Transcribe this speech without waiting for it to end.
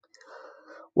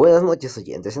Buenas noches,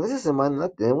 oyentes. En esta semana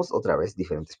tenemos otra vez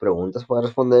diferentes preguntas para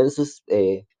responder sus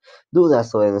dudas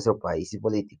sobre nuestro país y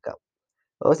política.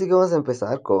 Así que vamos a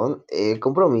empezar con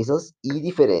compromisos y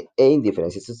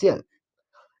indiferencia social.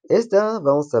 Esta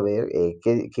vamos a ver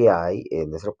qué hay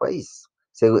en nuestro país,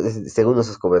 según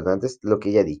nuestros gobernantes, lo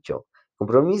que ya he dicho,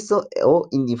 compromiso o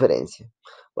indiferencia.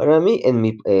 Para mí,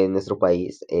 en nuestro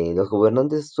país, los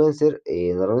gobernantes suelen ser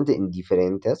normalmente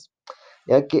indiferentes,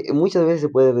 ya que muchas veces se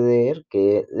puede ver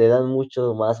que le dan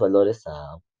mucho más valores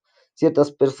a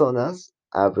ciertas personas,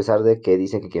 a pesar de que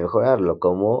dicen que hay que mejorarlo,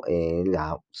 como en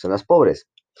las zonas pobres.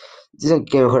 Dicen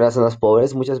que hay que mejorar las zonas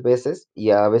pobres muchas veces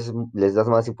y a veces les das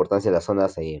más importancia a las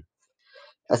zonas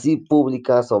así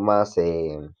públicas o más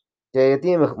que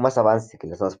tienen más avance que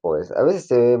las zonas pobres. A veces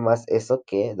se ve más eso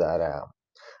que dar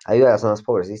ayuda a las zonas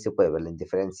pobres y se puede ver la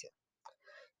indiferencia.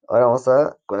 Ahora vamos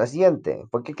con la siguiente.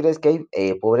 ¿Por qué crees que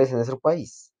hay pobreza en nuestro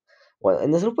país? Bueno,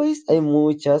 en nuestro país hay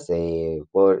muchas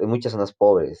zonas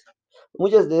pobres.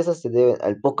 Muchas de esas se deben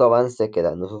al poco avance que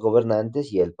dan nuestros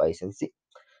gobernantes y el país en sí,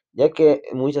 ya que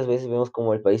muchas veces vemos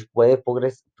como el país puede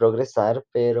progresar,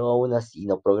 pero aún así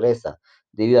no progresa,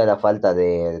 debido a la falta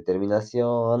de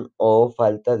determinación o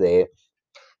falta de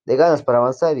ganas para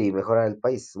avanzar y mejorar el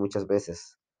país muchas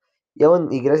veces.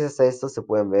 Y gracias a esto se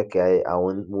pueden ver que hay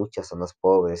aún muchas zonas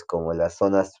pobres, como las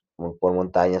zonas por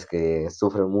montañas que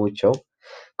sufren mucho,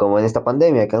 como en esta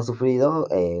pandemia que han sufrido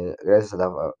gracias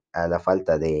a la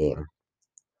falta de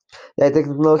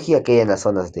tecnología que hay en las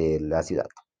zonas de la ciudad.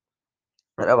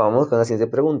 Ahora vamos con la siguiente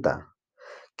pregunta.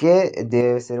 ¿Qué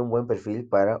debe ser un buen perfil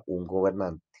para un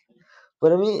gobernante?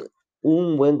 Para mí,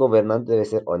 un buen gobernante debe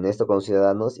ser honesto con los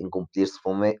ciudadanos y cumplir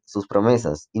sus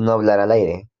promesas y no hablar al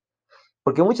aire.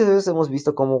 Porque muchas veces hemos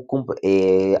visto cómo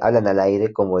hablan al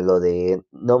aire, como lo de,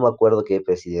 no me acuerdo qué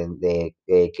presidente,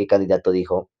 qué candidato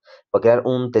dijo, para crear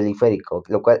un teleférico,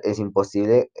 lo cual es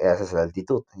imposible gracias a la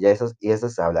altitud, y eso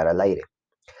es hablar al aire.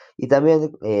 Y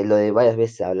también lo de varias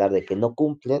veces hablar de que no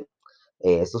cumplen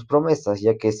sus promesas,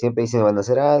 ya que siempre dicen van a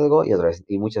hacer algo y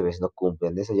y muchas veces no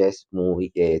cumplen, eso ya es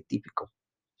muy típico.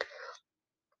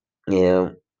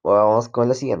 Vamos con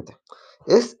la siguiente.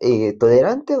 ¿Es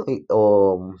tolerante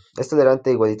es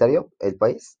tolerante e igualitario el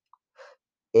país?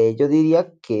 Yo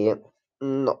diría que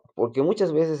no, porque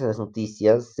muchas veces en las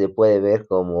noticias se puede ver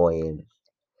como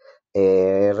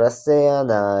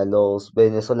rasean a los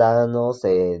venezolanos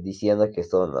diciendo que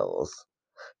son los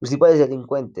principales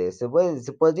delincuentes.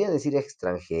 Se podrían decir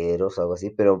extranjeros o algo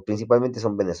así, pero principalmente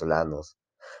son venezolanos.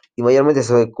 Y mayormente se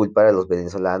suele culpar a los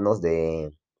venezolanos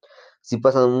de... Si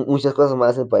pasan muchas cosas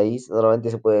malas en el país,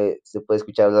 normalmente se puede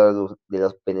escuchar hablar de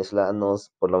los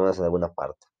venezolanos, por lo menos en alguna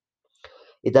parte.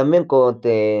 Y también con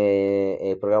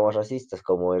programas racistas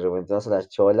como el Reventamos a la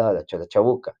Chola o la Chola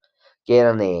Chabuca, que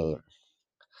eran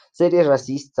series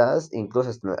racistas,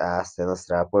 incluso hasta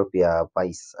nuestra propia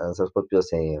país, a nuestros propios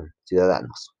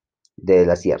ciudadanos de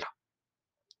la sierra.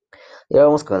 Y ahora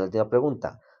vamos con la última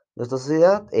pregunta. ¿Nuestra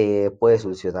sociedad puede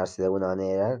solucionarse de alguna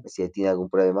manera si tiene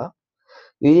algún problema?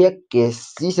 Yo diría que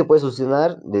sí se puede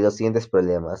solucionar de los siguientes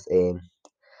problemas.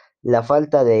 La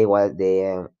falta de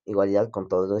igualdad con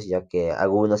todos, ya que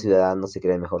algunos ciudadanos se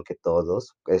creen mejor que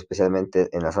todos, especialmente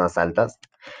en las zonas altas,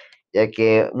 ya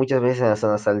que muchas veces en las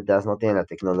zonas altas no tienen la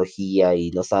tecnología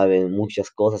y no saben muchas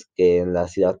cosas que en la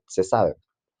ciudad se saben.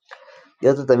 Y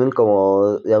otro también,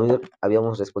 como ya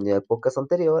habíamos respondido en el podcast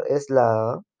anterior, es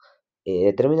la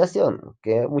determinación,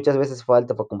 que muchas veces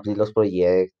falta para cumplir los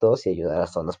proyectos y ayudar a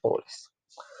las zonas pobres.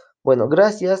 Bueno,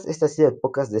 gracias. Este ha sido el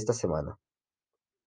podcast de esta semana.